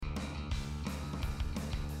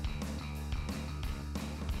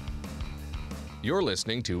You're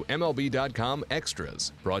listening to MLB.com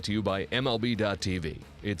Extras, brought to you by MLB.tv.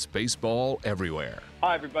 It's baseball everywhere.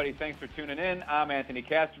 Hi, everybody. Thanks for tuning in. I'm Anthony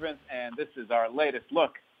Castrovince, and this is our latest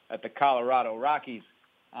look at the Colorado Rockies.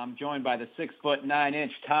 I'm joined by the 6'9"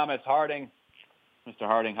 Thomas Harding. Mr.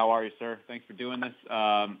 Harding, how are you, sir? Thanks for doing this.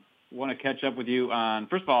 Want to catch up with you on,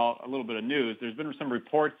 first of all, a little bit of news. There's been some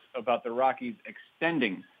reports about the Rockies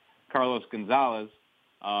extending Carlos Gonzalez.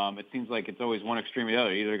 It seems like it's always one extreme or the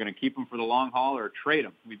other. Either they're going to keep him for the long haul or trade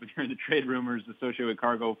him. We've been hearing the trade rumors associated with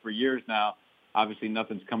Cargo for years now. Obviously,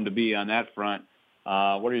 nothing's come to be on that front.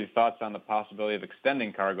 What are your thoughts on the possibility of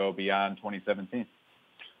extending Cargo beyond 2017?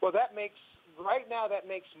 Well, right now that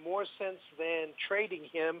makes more sense than trading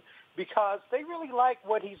him because they really like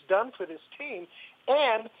what he's done for this team.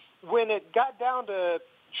 And when it got down to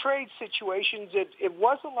trade situations, it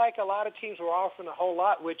wasn't like a lot of teams were offering a whole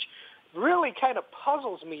lot, which really kind of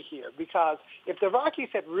puzzles me here because if the Rockies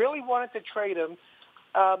had really wanted to trade him,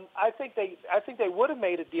 I think they would have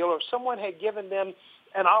made a deal, or if someone had given them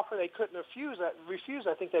an offer they couldn't refuse,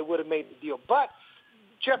 I think they would have made the deal. But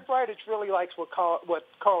Jeff Bridich really likes what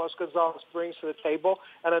Carlos Gonzalez brings to the table,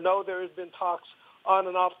 and I know there has been talks on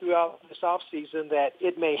and off throughout this offseason that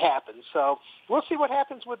it may happen. So we'll see what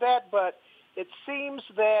happens with that, but it seems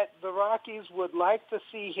that the Rockies would like to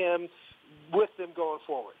see him with them going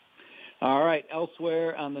forward. All right,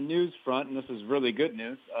 elsewhere on the news front, and this is really good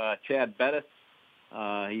news, Chad Bettis,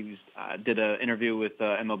 he did an interview with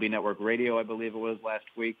MLB Network Radio, I believe it was, last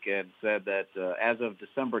week, and said that as of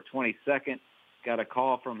December 22nd, got a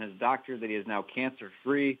call from his doctor that he is now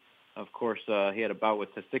cancer-free. Of course, he had a bout with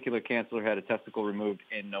testicular cancer, had a testicle removed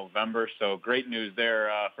in November. So great news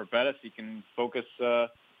there for Bettis. He can focus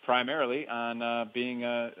primarily on being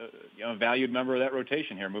a valued member of that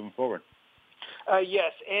rotation here moving forward.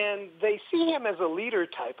 Yes, and they see him as a leader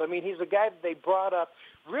type. I mean, he's a guy that they brought up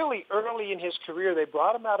really early in his career. They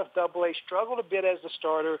brought him out of Double-A, struggled a bit as a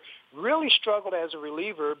starter, really struggled as a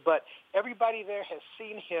reliever, but everybody there has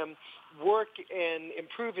seen him work and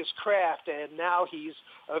improve his craft, and now he's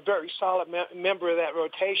a very solid member of that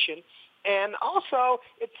rotation. And also,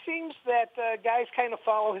 it seems that guys kind of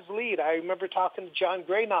follow his lead. I remember talking to John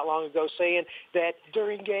Gray not long ago saying that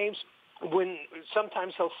during games, when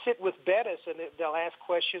sometimes he'll sit with Bettis and they'll ask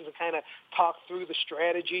questions and kind of talk through the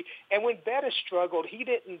strategy. And when Bettis struggled, he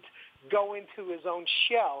didn't go into his own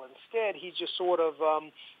shell. Instead, he just sort of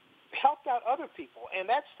helped out other people. And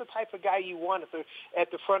that's the type of guy you want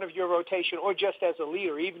at the front of your rotation, or just as a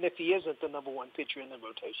leader, even if he isn't the number one pitcher in the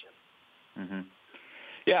rotation. Mm-hmm.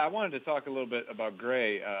 Yeah, I wanted to talk a little bit about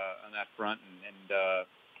Gray on that front. And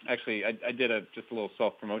actually, I did just a little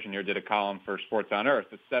self-promotion here, did a column for Sports on Earth,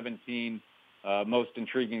 the 17 most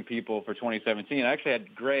intriguing people for 2017. I actually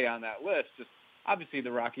had Gray on that list. Just obviously,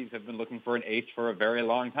 the Rockies have been looking for an ace for a very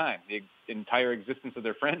long time, the entire existence of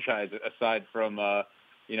their franchise, aside from, a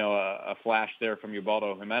flash there from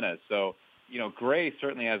Ubaldo Jimenez. So, Gray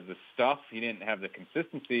certainly has the stuff. He didn't have the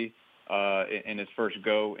consistency in his first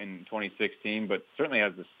go in 2016, but certainly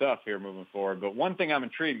has the stuff here moving forward. But one thing I'm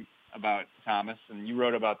intrigued about, Thomas, and you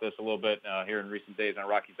wrote about this a little bit here in recent days on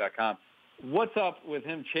Rockies.com. What's up with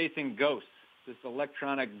him chasing ghosts, this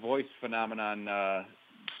electronic voice phenomenon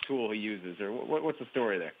tool he uses? Or what's the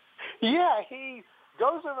story there? Yeah, he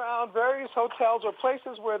goes around various hotels or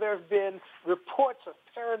places where there have been reports of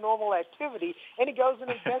paranormal activity, and he goes and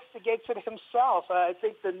investigates it himself. I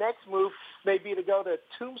think the next move may be to go to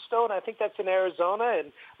Tombstone, I think that's in Arizona,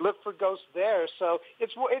 and look for ghosts there. So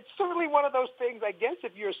it's certainly one of those things, I guess,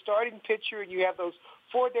 if you're a starting pitcher and you have those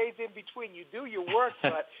 4 days in between, you do your work,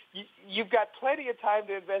 but you've got plenty of time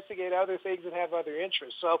to investigate other things and have other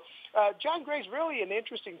interests. So John Gray's really an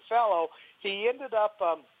interesting fellow. He ended up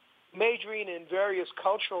majoring in various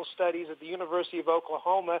cultural studies at the University of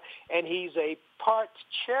Oklahoma, and he's a part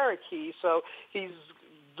Cherokee, so he's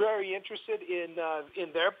very interested in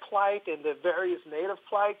their plight and the various native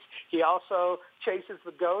plights. He also chases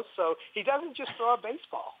the ghosts, so he doesn't just throw a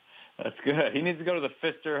baseball. That's good. He needs to go to the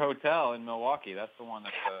Pfister Hotel in Milwaukee. That's the one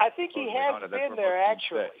that's I think he has been there,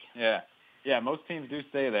 actually. Yeah, most teams do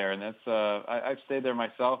stay there, and that's I've stayed there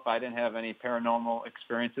myself. I didn't have any paranormal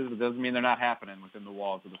experiences. It doesn't mean they're not happening within the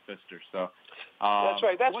walls of the Pfister. So that's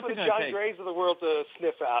right. That's for the John Grays of the world to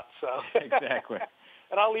sniff out. So exactly.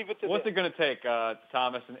 And I'll leave it to What's it going to take,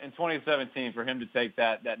 Thomas, in 2017 for him to take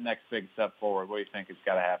that next big step forward? What do you think has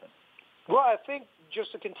got to happen? Well, I think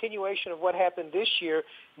just a continuation of what happened this year,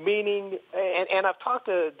 meaning, and I've talked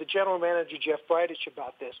to the general manager, Jeff Bridich,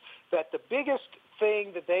 about this, that the biggest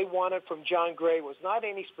thing that they wanted from John Gray was not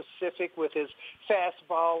any specific with his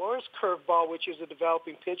fastball or his curveball, which is a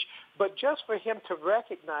developing pitch, but just for him to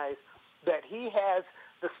recognize that he has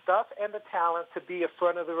the stuff and the talent to be a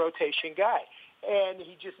front-of-the-rotation guy. And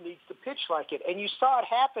he just needs to pitch like it. And you saw it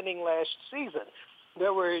happening last season.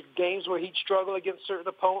 There were games where he'd struggle against certain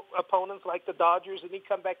opponents like the Dodgers, and he'd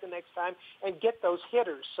come back the next time and get those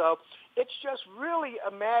hitters. So it's just really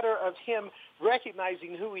a matter of him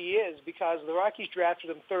recognizing who he is, because the Rockies drafted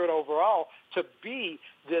him third overall to be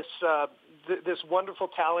this wonderful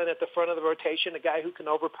talent at the front of the rotation, a guy who can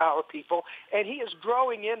overpower people, and he is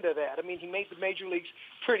growing into that. I mean, he made the major leagues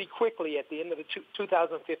pretty quickly at the end of the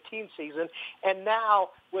 2015 season, and now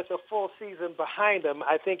with a full season behind him,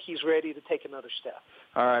 I think he's ready to take another step.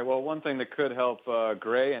 All right, well, one thing that could help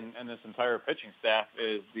Gray and this entire pitching staff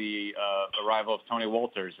is the arrival of Tony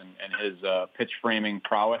Wolters and his pitch framing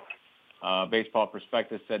prowess. Baseball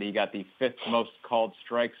Prospectus said he got the 5th most called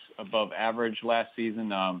strikes above average last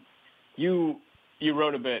season. You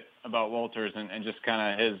wrote a bit about Wolters and just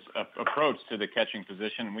kind of his approach to the catching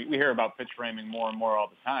position. We hear about pitch framing more and more all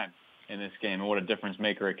the time in this game, and what a difference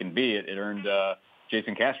maker it can be. It earned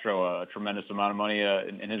Jason Castro a tremendous amount of money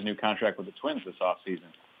in his new contract with the Twins this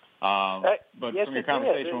offseason. But yes, from your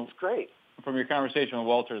conversation, it's great. From your conversation with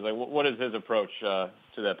Wolters, like what is his approach to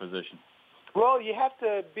that position? Well, you have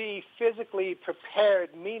to be physically prepared,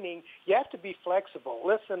 meaning you have to be flexible.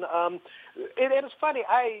 Listen, and it's funny,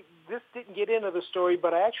 this didn't get into the story,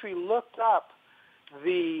 but I actually looked up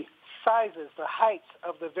the sizes, the heights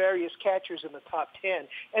of the various catchers in the top 10,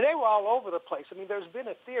 and they were all over the place. I mean, there's been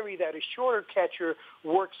a theory that a shorter catcher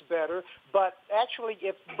works better, but actually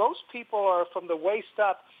if most people are from the waist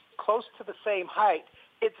up close to the same height,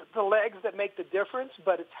 it's the legs that make the difference,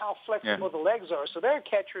 but it's how flexible the legs are. So there are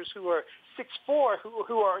catchers who are 6'4",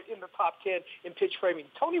 who are in the top 10 in pitch framing.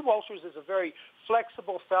 Tony Wolters is a very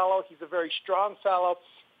flexible fellow. He's a very strong fellow.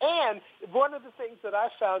 And one of the things that I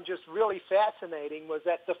found just really fascinating was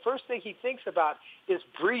that the first thing he thinks about is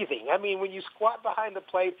breathing. I mean, when you squat behind the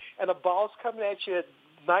plate and a ball's coming at you at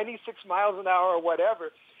 96 miles an hour or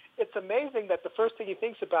whatever, it's amazing that the first thing he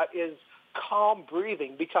thinks about is calm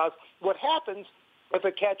breathing, because what happens if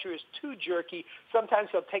a catcher is too jerky, sometimes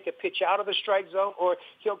he'll take a pitch out of the strike zone, or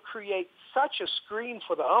he'll create such a screen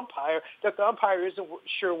for the umpire that the umpire isn't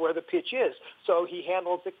sure where the pitch is. So he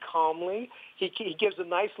handles it calmly. He gives a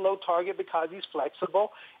nice low target because he's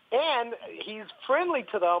flexible, and he's friendly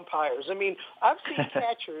to the umpires. I mean, I've seen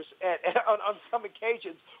catchers on some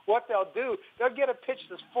occasions, what they'll do, they'll get a pitch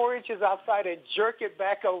that's 4 inches outside and jerk it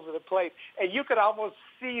back over the plate, and you could almost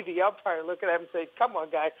see the umpire look at him and say, come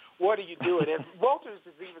on, guy, what are you doing? And Wolters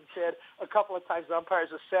has even said a couple of times the umpires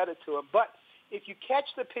have said it to him. But if you catch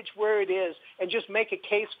the pitch where it is and just make a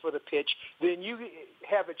case for the pitch, then you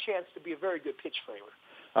have a chance to be a very good pitch framer.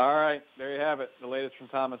 All right, there you have it. The latest from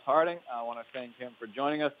Thomas Harding. I want to thank him for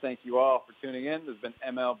joining us. Thank you all for tuning in. This has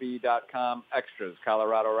been MLB.com Extras,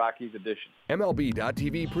 Colorado Rockies edition.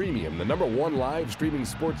 MLB.tv Premium, the #1 live streaming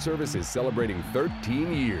sports service, is celebrating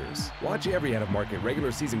 13 years. Watch every out-of-market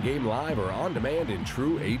regular season game live or on demand in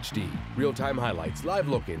true HD. Real-time highlights, live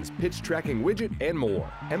look-ins, pitch tracking widget, and more.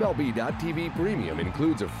 MLB.tv Premium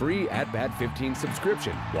includes a free At-Bat 15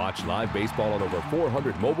 subscription. Watch live baseball on over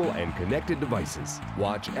 400 mobile and connected devices.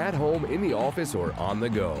 Watch at home, in the office, or on the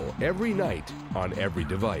go, every night, on every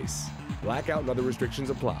device. Blackout and other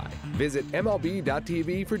restrictions apply. Visit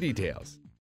MLB.tv for details.